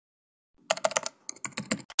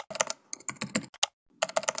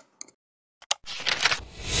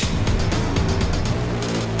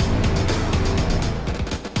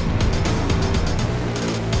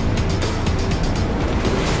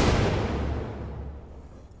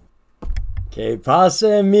Que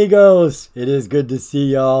pasa, amigos? It is good to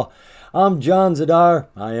see y'all. I'm John Zidar.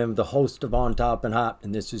 I am the host of On Top and Hot,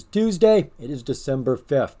 and this is Tuesday. It is December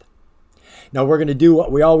 5th. Now we're going to do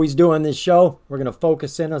what we always do on this show. We're going to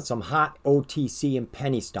focus in on some hot OTC and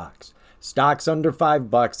penny stocks. Stocks under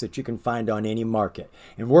 $5 that you can find on any market.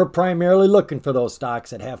 And we're primarily looking for those stocks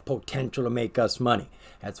that have potential to make us money.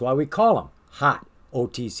 That's why we call them hot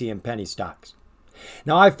OTC and penny stocks.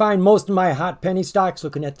 Now I find most of my hot penny stocks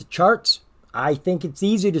looking at the charts. I think it's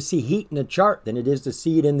easier to see heat in a chart than it is to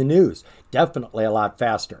see it in the news. Definitely a lot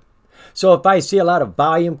faster. So if I see a lot of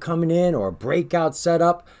volume coming in or a breakout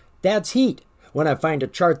setup, that's heat. When I find a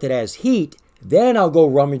chart that has heat, then I'll go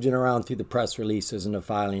rummaging around through the press releases and the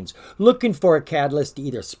filings, looking for a catalyst to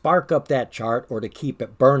either spark up that chart or to keep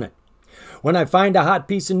it burning. When I find a hot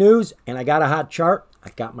piece of news and I got a hot chart, I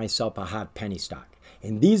got myself a hot penny stock.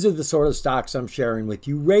 And these are the sort of stocks I'm sharing with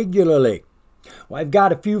you regularly. Well, I've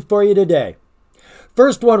got a few for you today.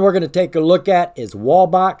 First one we're going to take a look at is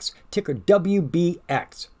Wallbox, ticker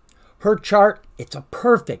WBX. Her chart, it's a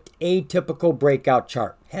perfect atypical breakout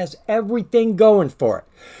chart. Has everything going for it.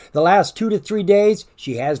 The last 2 to 3 days,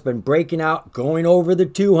 she has been breaking out, going over the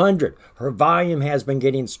 200. Her volume has been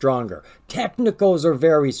getting stronger. Technicals are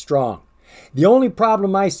very strong. The only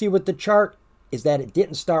problem I see with the chart is that it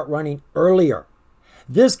didn't start running earlier.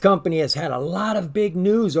 This company has had a lot of big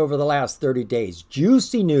news over the last 30 days.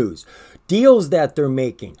 Juicy news, deals that they're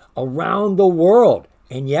making around the world.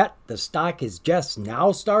 And yet the stock is just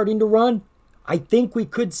now starting to run. I think we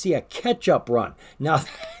could see a catch-up run. Now that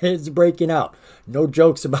it's breaking out. No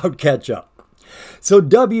jokes about catch-up. So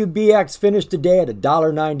WBX finished today at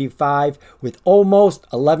 $1.95 with almost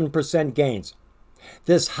 11% gains.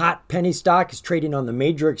 This hot penny stock is trading on the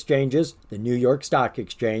major exchanges, the New York Stock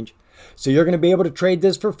Exchange. So you're going to be able to trade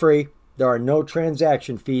this for free. There are no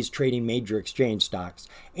transaction fees trading major exchange stocks.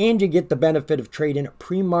 And you get the benefit of trading at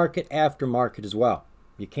pre-market, after-market as well.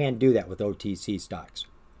 You can't do that with OTC stocks.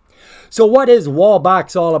 So what is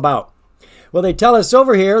Wallbox all about? Well, they tell us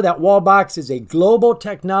over here that Wallbox is a global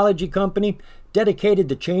technology company dedicated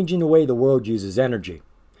to changing the way the world uses energy.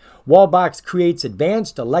 Wallbox creates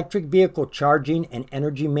advanced electric vehicle charging and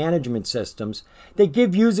energy management systems that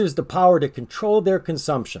give users the power to control their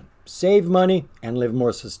consumption, save money, and live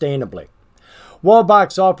more sustainably.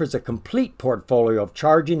 Wallbox offers a complete portfolio of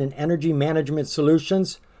charging and energy management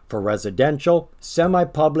solutions for residential,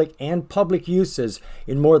 semi-public, and public uses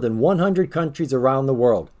in more than 100 countries around the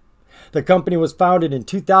world. The company was founded in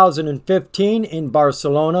 2015 in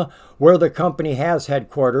Barcelona, where the company has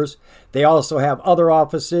headquarters. They also have other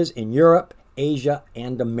offices in Europe, Asia,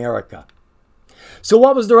 and America. So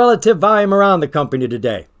what was the relative volume around the company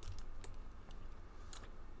today?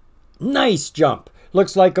 Nice jump.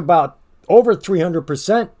 Looks like about over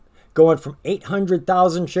 300%, going from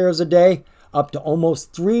 800,000 shares a day up to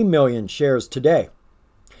almost 3 million shares today.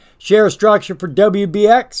 Share structure for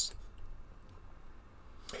WBX.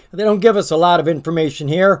 They don't give us a lot of information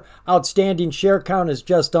here. Outstanding share count is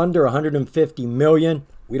just under 150 million.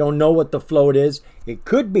 We don't know what the float is. It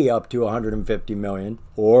could be up to 150 million,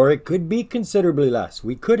 or it could be considerably less.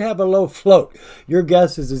 We could have a low float. Your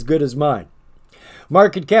guess is as good as mine.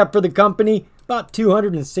 Market cap for the company, about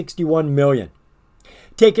 261 million.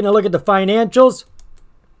 Taking a look at the financials.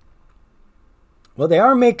 Well, they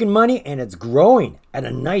are making money, and it's growing at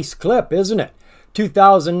a nice clip, isn't it?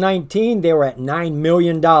 2019, they were at $9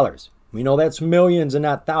 million. We know that's millions and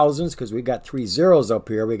not thousands because we got 3 zeros up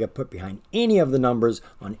here. We got put behind any of the numbers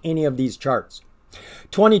on any of these charts.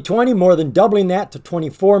 2020, more than doubling that to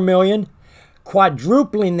 24 million.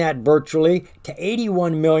 Quadrupling that virtually to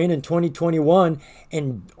 81 million in 2021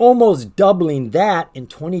 and almost doubling that in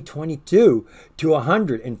 2022 to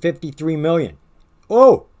 153 million.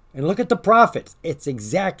 Oh! And look at the profits. It's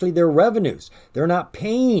exactly their revenues. They're not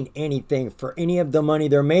paying anything for any of the money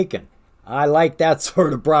they're making. I like that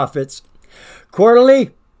sort of profits.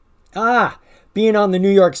 Quarterly? Being on the New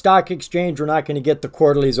York Stock Exchange, we're not going to get the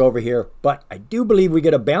quarterlies over here. But I do believe we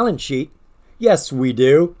get a balance sheet. Yes, we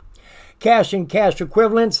do. Cash and cash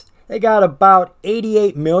equivalents. They got about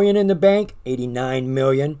 88 million in the bank. 89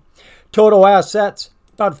 million. Total assets,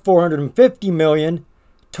 about 450 million.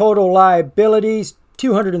 Total liabilities,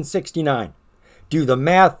 269. Do the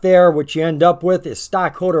math there. What you end up with is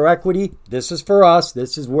stockholder equity. This is for us.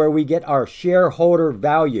 This is where we get our shareholder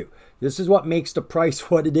value. This is what makes the price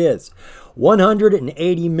what it is.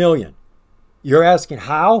 180 million. You're asking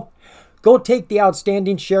how? Go take the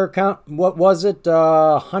outstanding share count. What was it?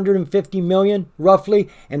 150 million roughly,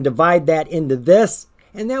 and divide that into this.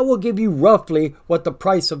 And that will give you roughly what the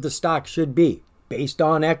price of the stock should be based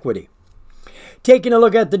on equity. Taking a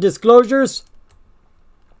look at the disclosures.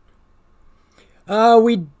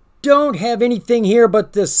 We don't have anything here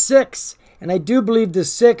but the 6, and I do believe the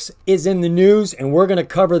 6 is in the news, and we're going to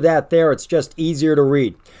cover that there. It's just easier to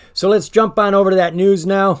read. So let's jump on over to that news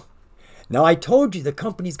now. Now, I told you the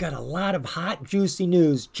company's got a lot of hot, juicy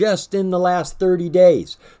news just in the last 30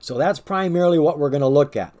 days. So that's primarily what we're going to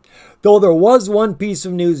look at. Though there was one piece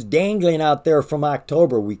of news dangling out there from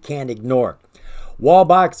October we can't ignore.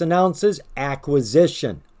 Wallbox announces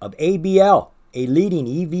acquisition of ABL, a leading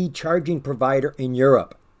EV charging provider in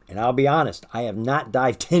Europe. And I'll be honest, I have not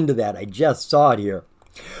dived into that. I just saw it here.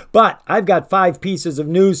 But I've got 5 pieces of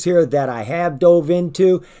news here that I have dove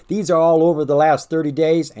into. These are all over the last 30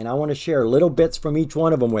 days, and I want to share little bits from each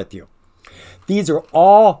one of them with you. These are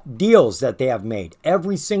all deals that they have made,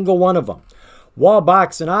 every single one of them.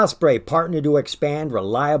 Wallbox and Osprey partner to expand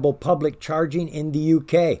reliable public charging in the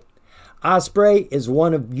UK. Osprey is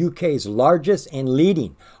one of UK's largest and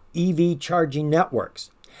leading EV charging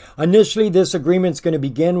networks. Initially, this agreement is going to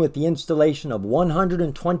begin with the installation of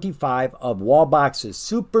 125 of Wallbox's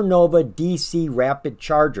Supernova DC rapid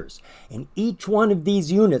chargers, and each one of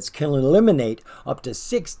these units can eliminate up to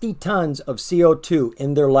 60 tons of CO2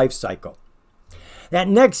 in their life cycle. That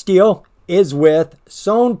next deal is with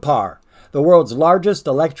Sonepar, the world's largest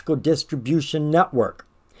electrical distribution network.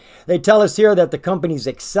 They tell us here that the company's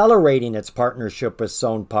accelerating its partnership with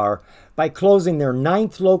Sonepar by closing their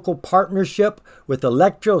 9th local partnership with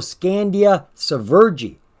Electroscandia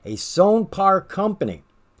Severgy, a Sonepar company.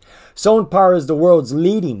 Sonepar is the world's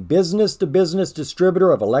leading business-to-business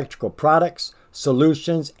distributor of electrical products,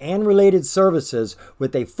 solutions, and related services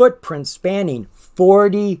with a footprint spanning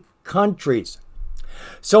 40 countries.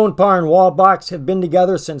 Sonepar and Wallbox have been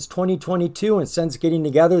together since 2022, and since getting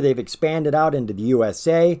together, they've expanded out into the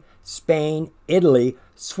USA, Spain, Italy,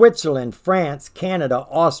 Switzerland, France, Canada,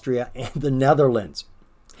 Austria, and the Netherlands.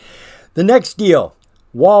 The next deal,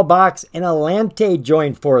 Wallbox and Alante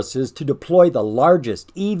joined forces to deploy the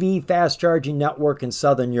largest EV fast charging network in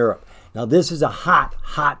Southern Europe. Now, this is a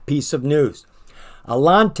hot piece of news.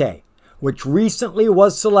 Alante, which recently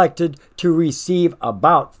was selected to receive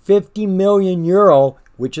about 50 million euro,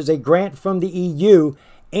 which is a grant from the EU,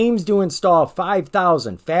 aims to install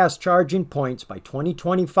 5,000 fast charging points by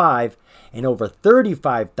 2025 and over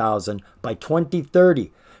 35,000 by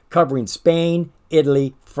 2030, covering Spain,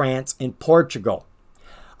 Italy, France, and Portugal.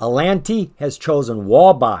 Alante has chosen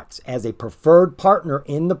Wallbox as a preferred partner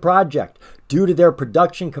in the project due to their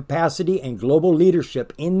production capacity and global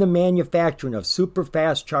leadership in the manufacturing of super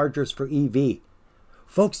fast chargers for EV.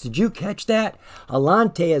 Folks, did you catch that?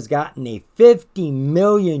 Alante has gotten a 50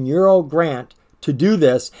 million euro grant to do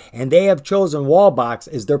this, and they have chosen Wallbox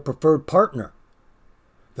as their preferred partner.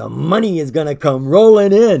 The money is going to come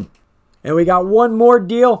rolling in. And we got one more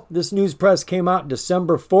deal. This news press came out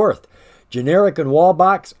December 4th. Generic and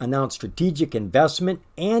Wallbox announced strategic investment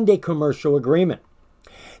and a commercial agreement.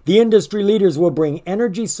 The industry leaders will bring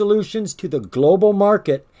energy solutions to the global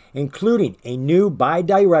market, including a new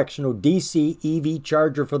bidirectional DC EV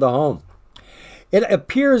charger for the home. It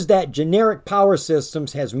appears that Generic Power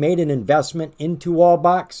Systems has made an investment into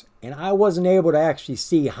Wallbox, and I wasn't able to actually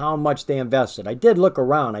see how much they invested. I did look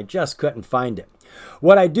around, I just couldn't find it.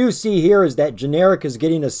 What I do see here is that Generic is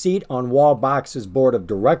getting a seat on Wallbox's board of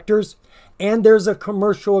directors, and there's a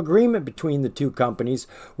commercial agreement between the two companies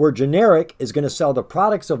where Generic is going to sell the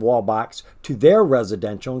products of Wallbox to their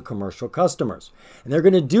residential and commercial customers. And they're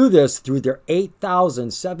going to do this through their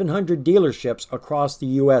 8,700 dealerships across the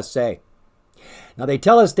USA. Now, they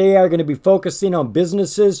tell us they are going to be focusing on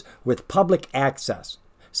businesses with public access,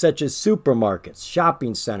 such as supermarkets,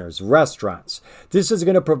 shopping centers, restaurants. This is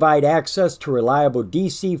going to provide access to reliable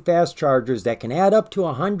DC fast chargers that can add up to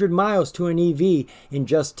 100 miles to an EV in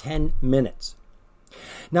just 10 minutes.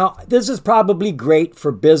 Now, this is probably great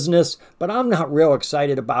for business, but I'm not real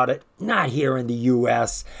excited about it, not here in the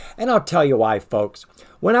US. And I'll tell you why, folks.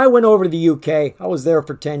 When I went over to the UK, I was there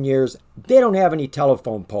for 10 years, they don't have any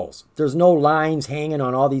telephone poles. There's no lines hanging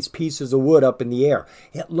on all these pieces of wood up in the air.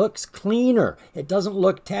 It looks cleaner. It doesn't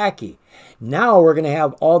look tacky. Now we're going to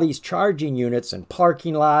have all these charging units and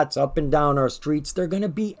parking lots up and down our streets. They're going to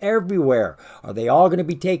be everywhere. Are they all going to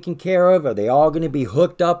be taken care of? Are they all going to be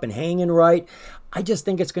hooked up and hanging right? I just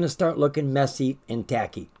think it's going to start looking messy and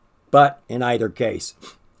tacky. But in either case.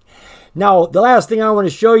 Now, the last thing I want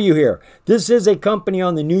to show you here, this is a company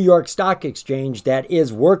on the New York Stock Exchange that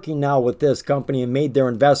is working now with this company and made their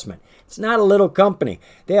investment. It's not a little company.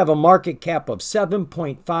 They have a market cap of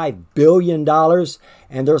 $7.5 billion,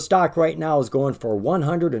 and their stock right now is going for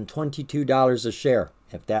 $122 a share,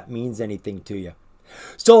 if that means anything to you.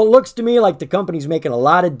 So it looks to me like the company's making a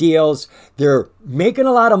lot of deals. They're making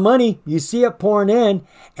a lot of money. You see it pouring in,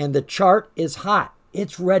 and the chart is hot.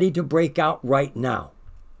 It's ready to break out right now.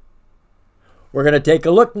 We're going to take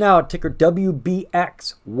a look now at ticker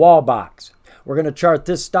WBX WBX. We're going to chart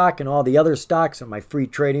this stock and all the other stocks on my free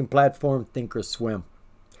trading platform, Thinkorswim.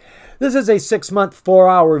 This is a 6-month,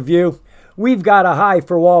 4-hour view. We've got a high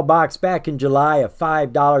for WBX back in July of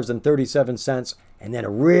 $5.37, and then a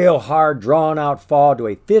real hard drawn-out fall to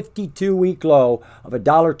a 52-week low of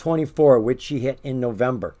 $1.24, which she hit in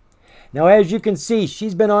November. Now, as you can see,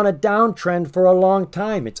 she's been on a downtrend for a long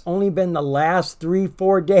time. It's only been the last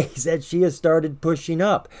 3-4 days that she has started pushing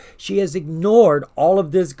up. She has ignored all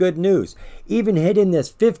of this good news, even hitting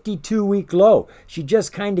this 52-week low. She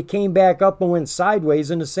just kind of came back up and went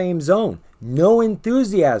sideways in the same zone. No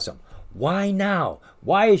enthusiasm. Why now?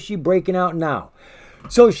 Why is she breaking out now?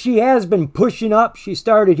 So she has been pushing up. She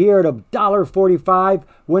started here at $1.45,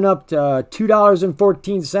 went up to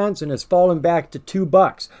 $2.14, and has fallen back to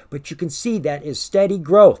 $2. But you can see that is steady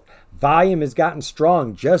growth. Volume has gotten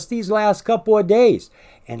strong just these last couple of days.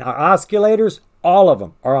 And our oscillators, all of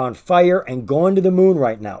them, are on fire and going to the moon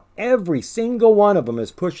right now. Every single one of them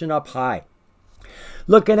is pushing up high.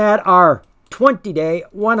 Looking at our 20-day,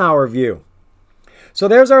 1-hour view. So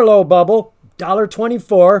there's our low bubble,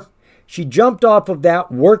 $1.24. She jumped off of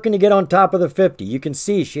that, working to get on top of the 50. You can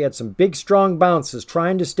see she had some big, strong bounces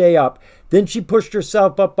trying to stay up. Then she pushed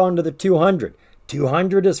herself up onto the 200.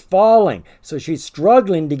 200 is falling, so she's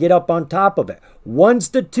struggling to get up on top of it. Once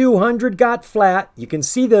the 200 got flat, you can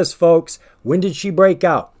see this, folks. When did she break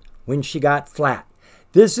out? When she got flat.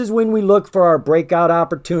 This is when we look for our breakout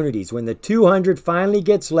opportunities. When the 200 finally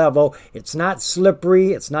gets level, it's not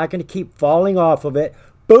slippery, it's not going to keep falling off of it.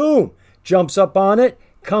 Boom! Jumps up on it,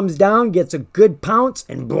 comes down, gets a good pounce,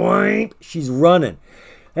 and boing, she's running.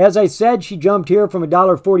 As I said, she jumped here from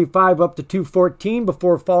 $1.45 up to $2.14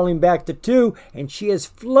 before falling back to $2, and she is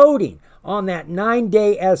floating on that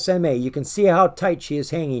 9-day SMA. You can see how tight she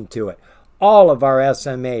is hanging to it. All of our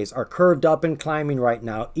SMAs are curved up and climbing right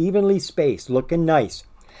now, evenly spaced, looking nice.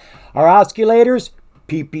 Our oscillators,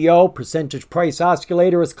 PPO, percentage price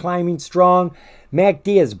oscillator, is climbing strong.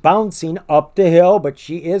 MACD is bouncing up the hill, but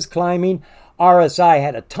she is climbing. RSI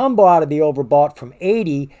had a tumble out of the overbought from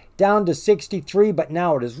 80 down to 63, but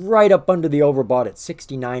now it is right up under the overbought at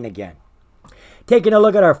 69 again. Taking a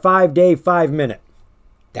look at our 5-day, 5-minute.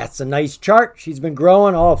 That's a nice chart. She's been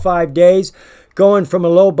growing all 5 days, going from a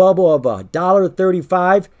low bubble of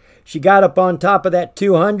 $1.35. She got up on top of that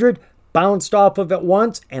 200, bounced off of it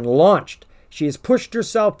once, and launched. She has pushed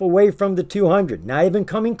herself away from the 200, not even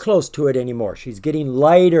coming close to it anymore. She's getting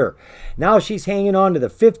lighter. Now she's hanging on to the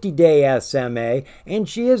 50-day SMA, and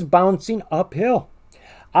she is bouncing uphill.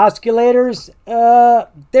 Oscillators,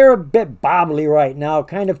 they're a bit bobbly right now.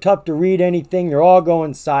 Kind of tough to read anything. They're all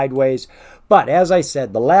going sideways. But as I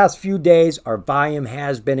said, the last few days, our volume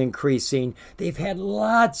has been increasing. They've had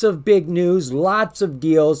lots of big news, lots of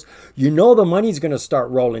deals. You know the money's going to start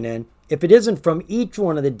rolling in. If it isn't from each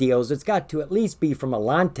one of the deals, it's got to at least be from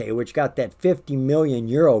Alante, which got that 50 million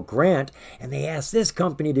euro grant, and they asked this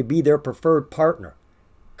company to be their preferred partner.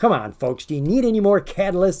 Come on, folks, do you need any more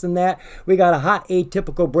catalysts than that? We got a hot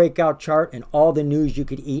atypical breakout chart and all the news you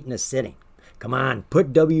could eat in a sitting. Come on,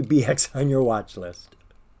 put WBX on your watch list.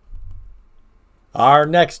 Our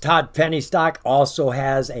next hot penny stock also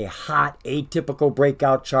has a hot atypical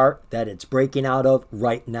breakout chart that it's breaking out of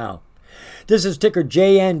right now. This is ticker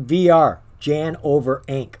JNVR, Jan over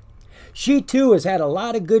Inc. She too has had a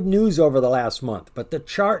lot of good news over the last month, but the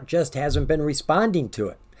chart just hasn't been responding to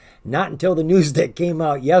it. Not until the news that came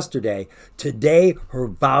out yesterday. Today, her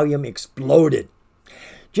volume exploded.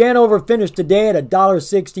 Janover finished today at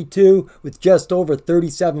 $1.62 with just over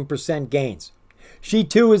 37% gains. She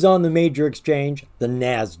too is on the major exchange, the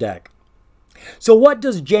NASDAQ. So what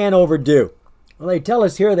does Janover do? Well, they tell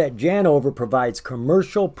us here that Janover provides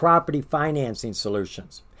commercial property financing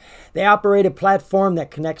solutions. They operate a platform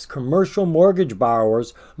that connects commercial mortgage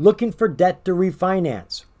borrowers looking for debt to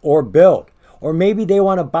refinance or build. Or maybe they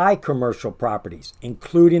want to buy commercial properties,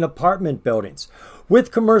 including apartment buildings,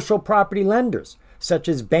 with commercial property lenders, such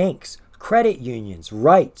as banks, credit unions,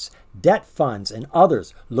 REITs, debt funds, and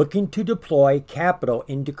others looking to deploy capital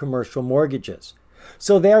into commercial mortgages.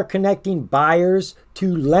 So they are connecting buyers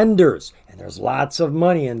to lenders, and there's lots of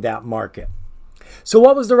money in that market. So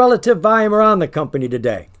what was the relative volume around the company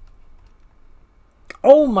today?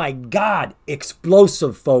 Oh my God,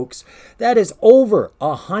 explosive, folks. That is over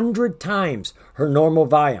 100 times her normal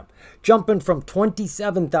volume, jumping from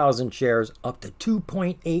 27,000 shares up to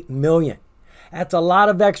 2.8 million. That's a lot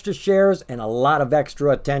of extra shares and a lot of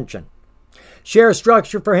extra attention. Share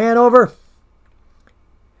structure for Hanover.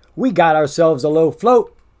 We got ourselves a low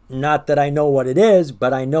float. Not that I know what it is,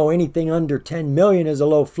 but I know anything under 10 million is a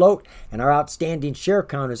low float, and our outstanding share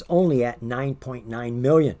count is only at 9.9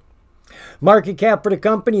 million. Market cap for the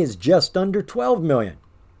company is just under 12 million.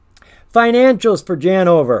 Financials for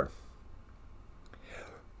Janover.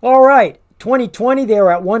 All right, 2020 they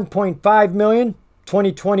were at 1.5 million.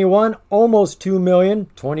 2021 almost 2 million.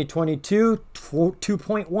 2022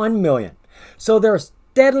 2.1 million. So they're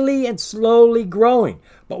steadily and slowly growing.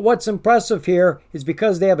 But what's impressive here is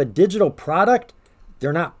because they have a digital product,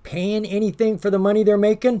 they're not paying anything for the money they're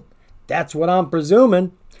making. That's what I'm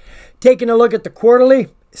presuming. Taking a look at the quarterly,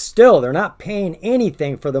 still they're not paying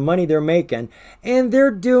anything for the money they're making, and they're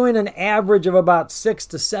doing an average of about $600,000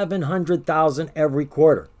 to $700,000 every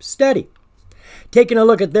quarter. Steady. Taking a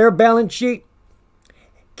look at their balance sheet,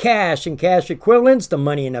 cash and cash equivalents, the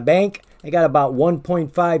money in the bank, they got about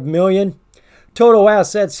 1.5 million. Total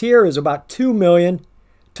assets here is about 2 million.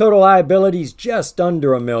 Total liabilities just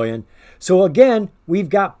under $1 million. So again, we've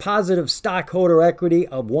got positive stockholder equity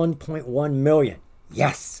of 1.1 million.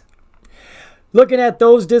 Yes. Looking at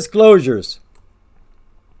those disclosures.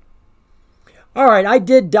 All right, I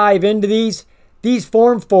did dive into these. These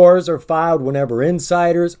Form 4s are filed whenever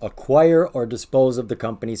insiders acquire or dispose of the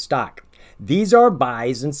company's stock. These are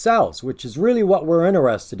buys and sells, which is really what we're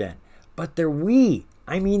interested in. But they're wee.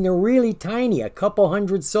 I mean, they're really tiny. A couple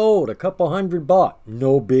hundred sold, a couple hundred bought.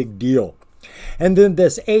 No big deal. And then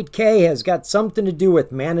this 8K has got something to do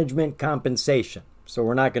with management compensation. So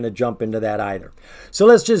we're not going to jump into that either. So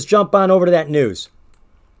let's just jump on over to that news.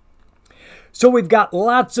 So we've got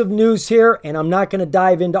lots of news here, and I'm not going to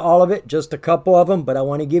dive into all of it, just a couple of them, but I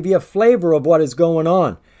want to give you a flavor of what is going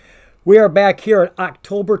on. We are back here at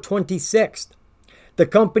October 26th. The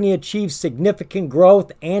company achieved significant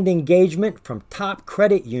growth and engagement from top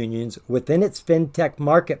credit unions within its fintech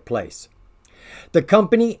marketplace. The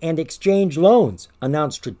company and Exchange Loans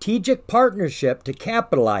announced strategic partnership to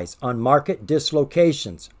capitalize on market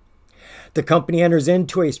dislocations. The company enters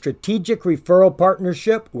into a strategic referral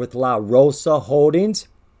partnership with La Rosa Holdings.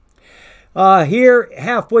 Here,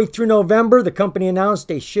 halfway through November, the company announced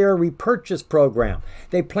a share repurchase program.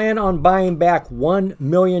 They plan on buying back $1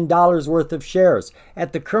 million worth of shares.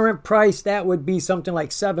 At the current price, that would be something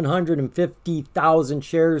like 750,000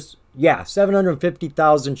 shares. Yeah,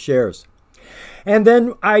 750,000 shares. And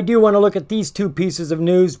then I do want to look at these two pieces of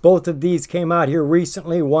news. Both of these came out here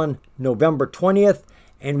recently, one November 20th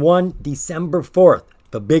and one December 4th,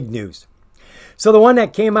 the big news. So the one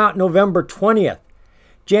that came out November 20th,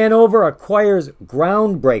 Janover acquires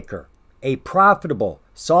Groundbreaker, a profitable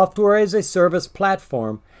software-as-a-service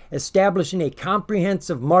platform establishing a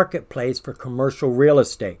comprehensive marketplace for commercial real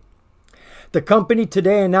estate. The company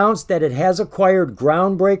today announced that it has acquired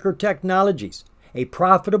Groundbreaker Technologies, a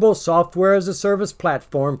profitable software-as-a-service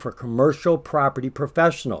platform for commercial property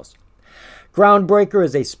professionals. Groundbreaker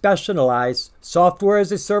is a specialized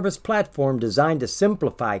software-as-a-service platform designed to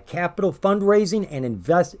simplify capital fundraising and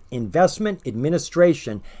investment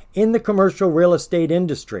administration in the commercial real estate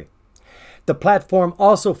industry. The platform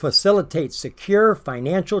also facilitates secure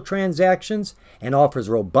financial transactions and offers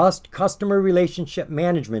robust customer relationship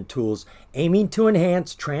management tools aiming to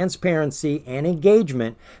enhance transparency and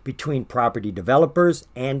engagement between property developers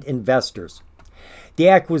and investors. The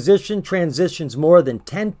acquisition transitions more than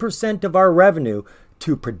 10% of our revenue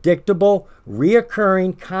to predictable,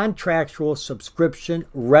 reoccurring contractual subscription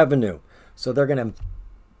revenue. So they're going to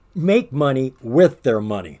make money with their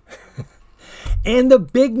money. And the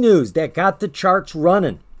big news that got the charts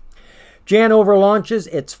running. Janover launches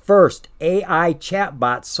its first AI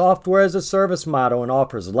chatbot software as a service model and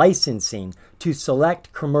offers licensing to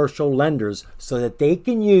select commercial lenders so that they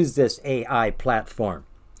can use this AI platform.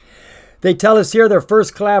 They tell us here their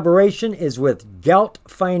first collaboration is with Gelt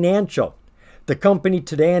Financial. The company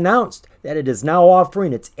today announced that it is now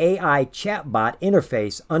offering its AI chatbot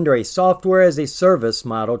interface under a software as a service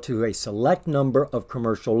model to a select number of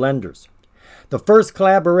commercial lenders. The first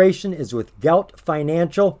collaboration is with Gelt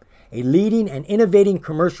Financial, a leading and innovating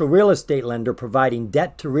commercial real estate lender providing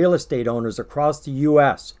debt to real estate owners across the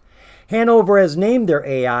U.S. Hanover has named their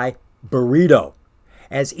AI Burrito,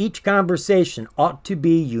 as each conversation ought to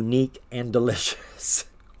be unique and delicious.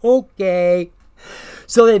 Okay.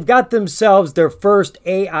 So they've got themselves their first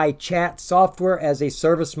AI chat software as a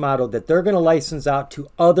service model that they're going to license out to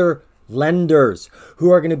other lenders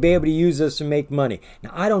who are going to be able to use this and make money.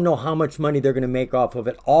 Now, I don't know how much money they're going to make off of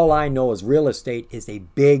it. All I know is real estate is a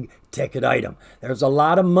big ticket item. There's a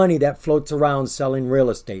lot of money that floats around selling real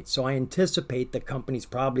estate. So I anticipate the company's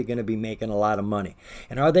probably going to be making a lot of money.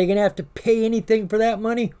 And are they going to have to pay anything for that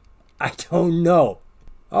money? I don't know.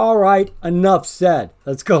 All right, enough said.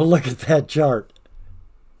 Let's go look at that chart.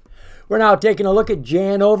 We're now taking a look at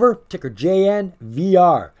JNOVR, ticker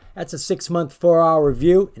JNVR. That's a 6-month, 4-hour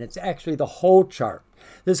view, and it's actually the whole chart.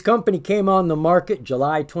 This company came on the market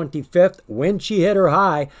July 25th when she hit her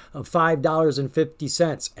high of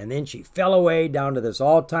 $5.50, and then she fell away down to this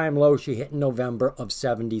all-time low she hit in November of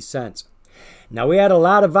 70 cents. Now, we had a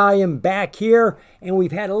lot of volume back here, and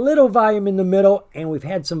we've had a little volume in the middle, and we've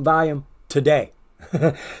had some volume today.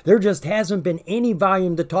 There just hasn't been any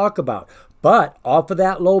volume to talk about. But off of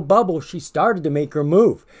that low bubble, she started to make her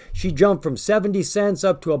move. She jumped from 70 cents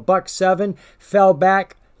up to $1.07, fell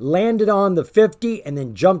back, landed on the 50, and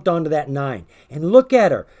then jumped onto that 9. And look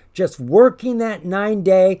at her, just working that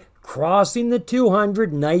 9-day, crossing the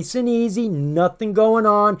 200, nice and easy, nothing going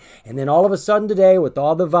on. And then all of a sudden today, with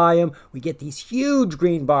all the volume, we get these huge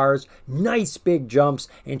green bars, nice big jumps,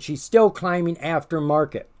 and she's still climbing after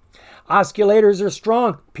market. Oscillators are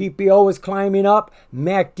strong. PPO is climbing up.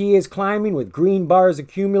 MACD is climbing with green bars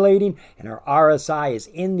accumulating, and our RSI is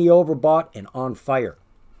in the overbought and on fire.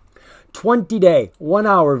 20-day,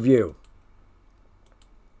 1-hour view.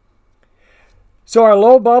 So our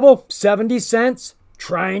low bubble, 70 cents,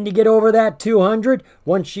 trying to get over that 200.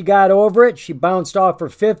 Once she got over it, she bounced off her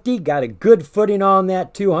 50, got a good footing on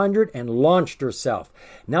that 200, and launched herself.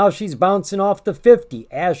 Now she's bouncing off the 50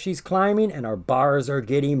 as she's climbing, and our bars are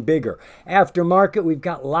getting bigger. After market, we've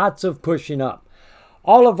got lots of pushing up.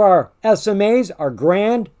 All of our SMAs are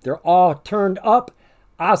grand. They're all turned up.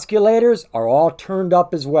 Oscillators are all turned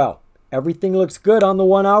up as well. Everything looks good on the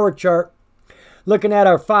 1-hour chart. Looking at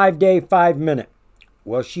our 5-day, 5-minute.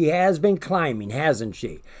 Well, she has been climbing, hasn't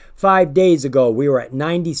she? 5 days ago, we were at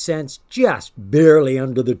 90 cents, just barely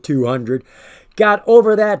under the 200. Got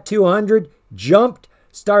over that 200, jumped,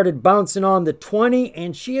 started bouncing on the 20,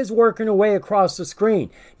 and she is working her way across the screen.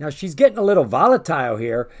 Now, she's getting a little volatile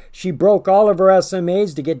here. She broke all of her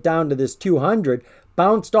SMAs to get down to this 200,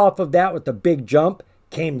 bounced off of that with a big jump,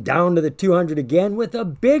 came down to the 200 again with a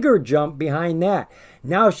bigger jump behind that.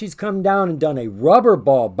 Now she's come down and done a rubber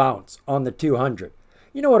ball bounce on the 200.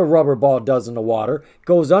 You know what a rubber ball does in the water? It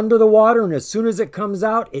goes under the water, and as soon as it comes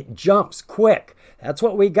out, it jumps quick. That's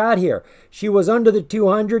what we got here. She was under the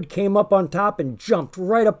 200, came up on top, and jumped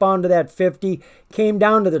right up onto that 50, came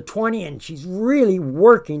down to the 20, and she's really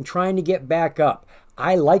working, trying to get back up.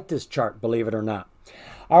 I like this chart, believe it or not.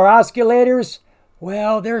 Our oscillators,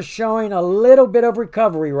 well, they're showing a little bit of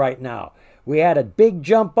recovery right now. We had a big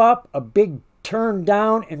jump up, a big turn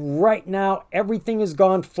down, and right now everything has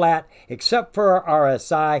gone flat except for our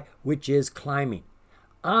RSI, which is climbing.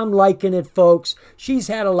 I'm liking it, folks. She's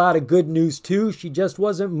had a lot of good news too. She just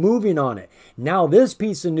wasn't moving on it. Now this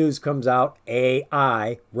piece of news comes out,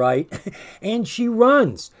 AI, right? And she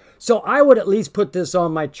runs. So I would at least put this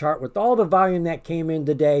on my chart with all the volume that came in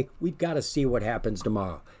today. We've got to see what happens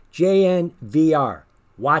tomorrow. JNVR.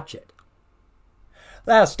 Watch it.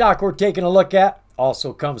 Last stock we're taking a look at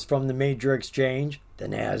also comes from the major exchange, the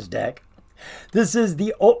NASDAQ. This is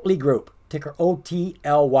the OTLY Group, ticker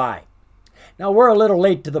OTLY. Now, we're a little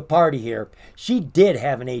late to the party here. She did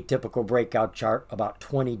have an atypical breakout chart about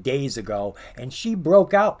 20 days ago, and she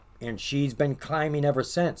broke out, and she's been climbing ever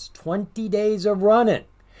since. 20 days of running.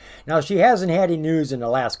 Now, she hasn't had any news in the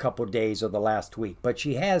last couple of days or the last week, but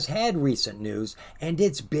she has had recent news, and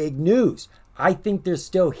it's big news. I think there's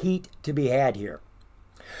still heat to be had here.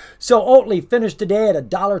 So OTLY finished today at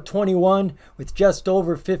 $1.21 with just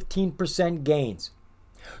over 15% gains.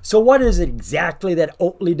 So what is it exactly that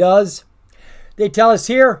OTLY does? They tell us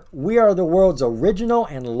here, we are the world's original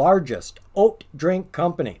and largest oat drink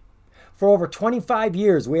company. For over 25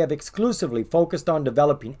 years, we have exclusively focused on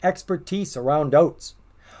developing expertise around oats,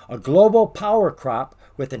 a global power crop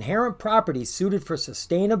with inherent properties suited for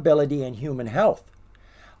sustainability and human health.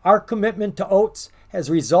 Our commitment to oats has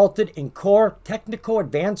resulted in core technical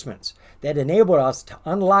advancements that enable us to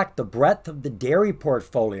unlock the breadth of the dairy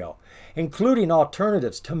portfolio, including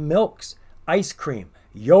alternatives to milks, ice cream,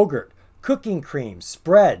 yogurt, cooking cream,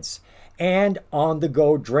 spreads, and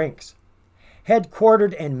on-the-go drinks.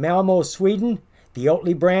 Headquartered in Malmö, Sweden, the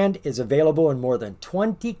OTLY brand is available in more than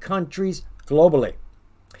 20 countries globally.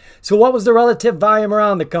 So what was the relative volume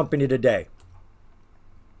around the company today?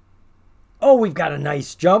 Oh, we've got a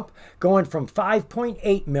nice jump going from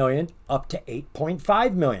 5.8 million up to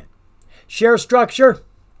 8.5 million. Share structure.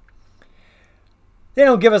 They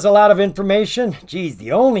don't give us a lot of information. Geez,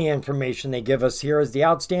 the only information they give us here is the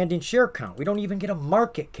outstanding share count. We don't even get a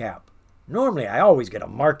market cap. Normally, I always get a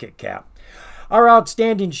market cap. Our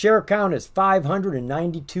outstanding share count is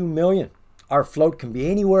 592 million. Our float can be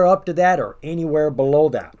anywhere up to that or anywhere below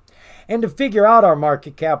that. And to figure out our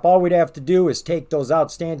market cap, all we'd have to do is take those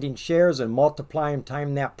outstanding shares and multiply them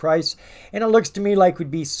times that price. And it looks to me like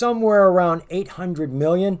we'd be somewhere around 800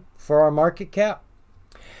 million for our market cap.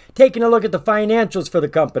 Taking a look at the financials for the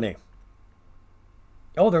company.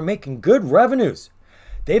 Oh, they're making good revenues.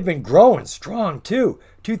 They've been growing strong too.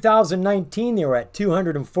 2019, they were at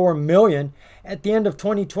 204 million. At the end of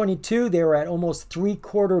 2022, they were at almost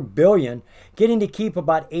 $750 million, getting to keep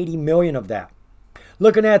about 80 million of that.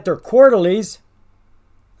 Looking at their quarterlies,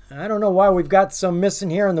 I don't know why we've got some missing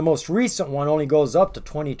here, and the most recent one only goes up to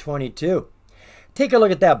 2022. Take a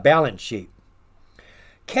look at that balance sheet.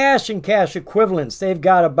 Cash and cash equivalents, they've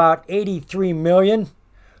got about 83 million.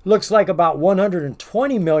 Looks like about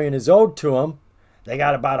 120 million is owed to them. They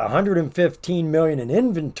got about 115 million in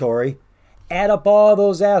inventory. Add up all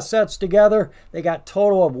those assets together, they got a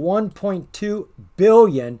total of 1.2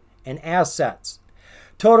 billion in assets.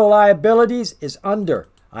 Total liabilities is under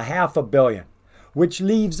 $500 million, which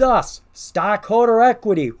leaves us stockholder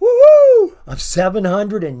equity, woohoo, of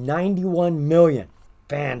 791 million.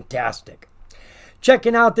 Fantastic.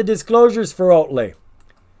 Checking out the disclosures for OTLY.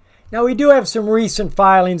 Now we do have some recent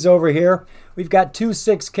filings over here. We've got two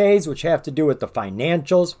 6Ks, which have to do with the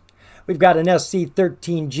financials. We've got an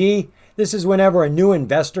SC13G. This is whenever a new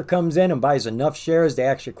investor comes in and buys enough shares, they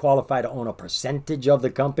actually qualify to own a percentage of the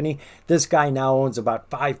company. This guy now owns about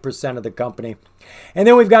 5% of the company. And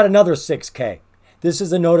then we've got another 6K. This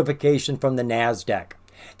is a notification from the NASDAQ.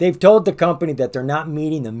 They've told the company that they're not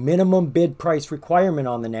meeting the minimum bid price requirement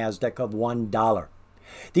on the NASDAQ of $1.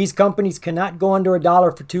 These companies cannot go under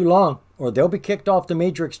 $1 for too long, or they'll be kicked off the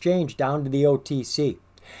major exchange down to the OTC.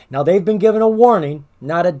 Now, they've been given a warning,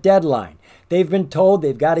 not a deadline. They've been told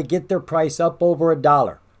they've got to get their price up over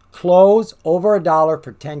 $1. Close over $1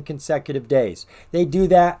 for 10 consecutive days. They do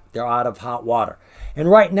that, they're out of hot water. And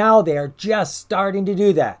right now, they are just starting to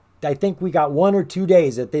do that. I think we got 1 or 2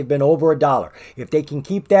 days that they've been over $1. If they can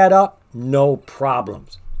keep that up, no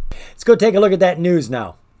problems. Let's go take a look at that news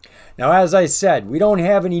now. Now, as I said, we don't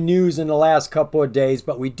have any news in the last couple of days,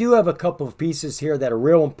 but we do have a couple of pieces here that are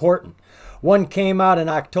real important. One came out in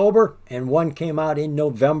October and one came out in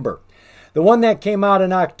November. The one that came out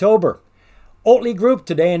in October, OTLY Group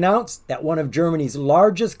today announced that one of Germany's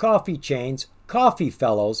largest coffee chains, Coffee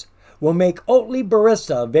Fellows, will make OTLY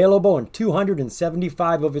Barista available in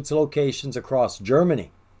 275 of its locations across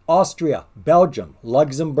Germany, Austria, Belgium,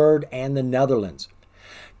 Luxembourg, and the Netherlands.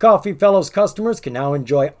 Coffee Fellows customers can now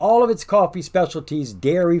enjoy all of its coffee specialties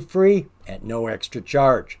dairy-free at no extra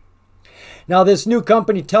charge. Now, this new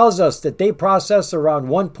company tells us that they process around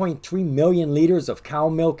 1.3 million liters of cow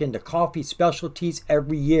milk into coffee specialties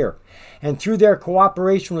every year. And through their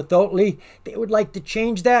cooperation with OTLY, they would like to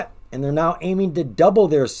change that, and they're now aiming to double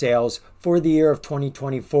their sales for the year of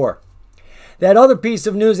 2024. That other piece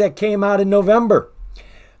of news that came out in November,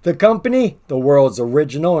 the company, the world's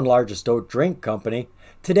original and largest oat drink company,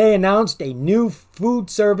 today announced a new food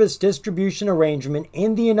service distribution arrangement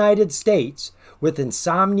in the United States with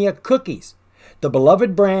Insomnia Cookies, the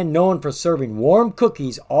beloved brand known for serving warm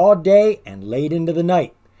cookies all day and late into the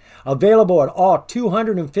night. Available at all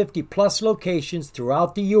 250 plus locations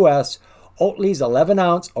throughout the U.S., OTLY's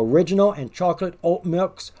 11-ounce original and chocolate oat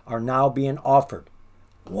milks are now being offered.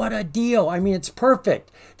 What a deal! I mean, it's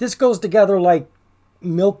perfect. This goes together like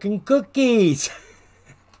milk and cookies.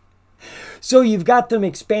 So you've got them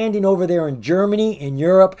expanding over there in Germany, in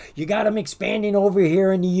Europe. You got them expanding over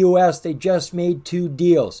here in the U.S. They just made 2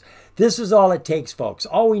 deals. This is all it takes, folks.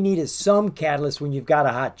 All we need is some catalyst when you've got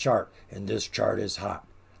a hot chart. And this chart is hot.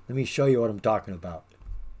 Let me show you what I'm talking about.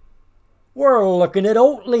 We're looking at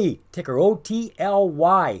OTLY, ticker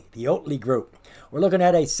OTLY, the OTLY Group. We're looking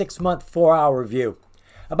at a 6-month, 4-hour view.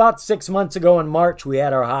 About 6 months ago in March, we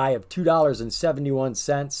had our high of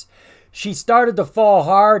 $2.71. She started to fall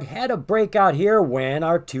hard, had a breakout here when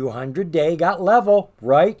our 200-day got level,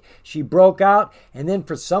 right? She broke out and then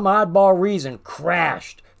for some oddball reason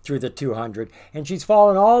crashed through the 200, and she's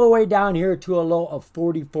fallen all the way down here to a low of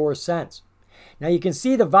 44 cents. Now you can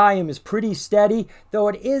see the volume is pretty steady, though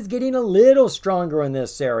it is getting a little stronger in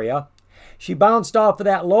this area. She bounced off of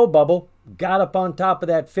that low bubble, got up on top of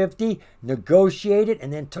that 50, negotiated,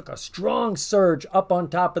 and then took a strong surge up on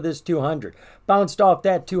top of this 200. Bounced off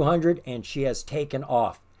that 200, and she has taken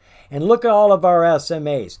off. And look at all of our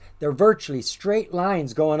SMAs. They're virtually straight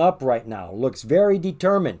lines going up right now. Looks very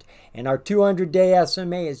determined. And our 200-day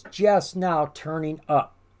SMA is just now turning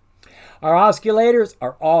up. Our oscillators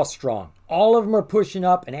are all strong. All of them are pushing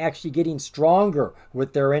up and actually getting stronger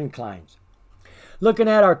with their inclines. Looking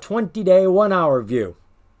at our 20-day, 1-hour view.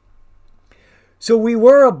 So we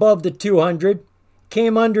were above the 200,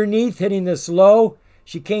 came underneath, hitting this low,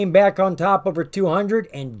 She came back on top of her 200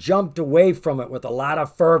 and jumped away from it with a lot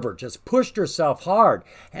of fervor, just pushed herself hard,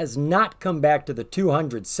 has not come back to the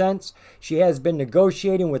 200 since. She has been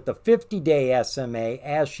negotiating with the 50-day SMA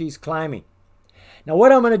as she's climbing. Now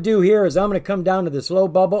what I'm going to do here is I'm going to come down to this low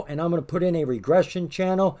bubble and I'm going to put in a regression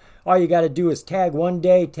channel. All you got to do is tag one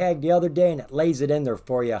day, tag the other day, and it lays it in there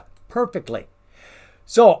for you perfectly.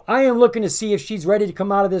 So I am looking to see if she's ready to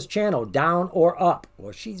come out of this channel, down or up.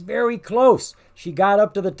 Well, she's very close. She got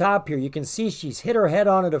up to the top here. You can see she's hit her head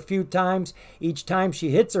on it a few times. Each time she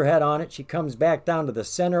hits her head on it, she comes back down to the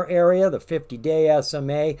center area, the 50-day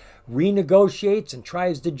SMA, renegotiates and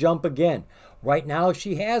tries to jump again. Right now,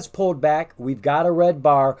 she has pulled back. We've got a red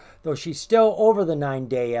bar, though she's still over the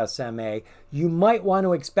 9-day SMA. You might want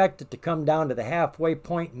to expect it to come down to the halfway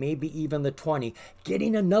point, maybe even the 20,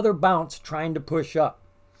 getting another bounce, trying to push up.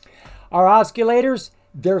 Our oscillators,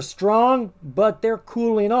 they're strong, but they're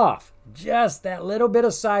cooling off. Just that little bit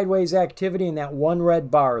of sideways activity and that one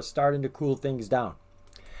red bar is starting to cool things down.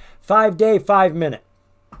 5-day, 5-minute.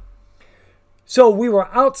 So we were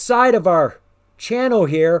outside of our channel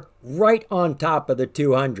here, right on top of the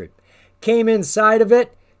 200. Came inside of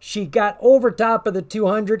it. She got over top of the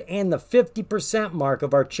 200 and the 50% mark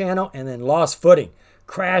of our channel and then lost footing.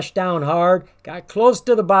 Crashed down hard, got close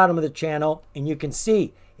to the bottom of the channel, and you can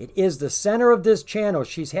see it is the center of this channel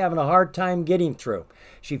she's having a hard time getting through.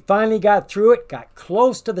 She finally got through it, got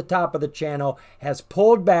close to the top of the channel, has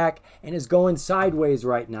pulled back, and is going sideways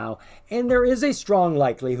right now. And there is a strong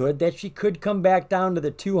likelihood that she could come back down to the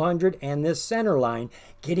 200 and this center line,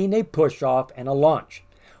 getting a push off and a launch.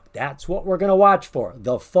 That's what we're going to watch for.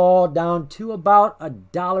 The fall down to about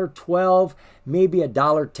 $1.12, maybe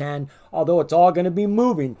 $1.10, although it's all going to be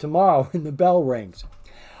moving tomorrow when the bell rings.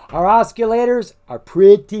 Our oscillators are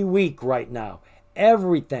pretty weak right now.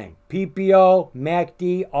 Everything, PPO,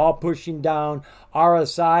 MACD, all pushing down.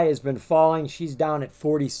 RSI has been falling. She's down at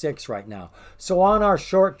 46 right now. So on our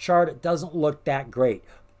short chart, it doesn't look that great.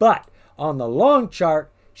 But on the long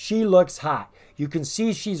chart, she looks hot. You can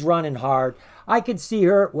see she's running hard. I can see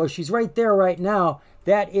her. Well, she's right there right now.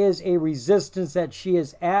 That is a resistance that she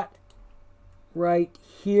is at right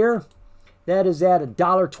here. That is at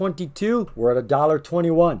 $1.22. We're at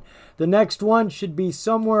 $1.21. The next one should be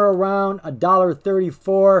somewhere around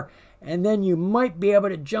 $1.34. And then you might be able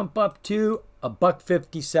to jump up to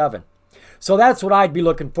 $1.57. So that's what I'd be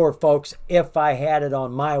looking for, folks, if I had it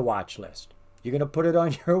on my watch list. You're going to put it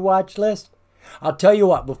on your watch list? I'll tell you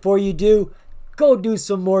what, before you do, go do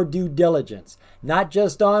some more due diligence. Not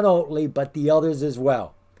just on OTLY, but the others as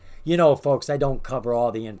well. You know, folks, I don't cover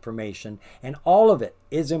all the information, and all of it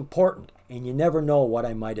is important, and you never know what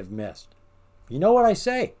I might have missed. You know what I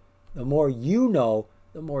say? The more you know,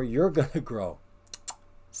 the more you're going to grow.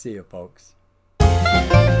 See you, folks.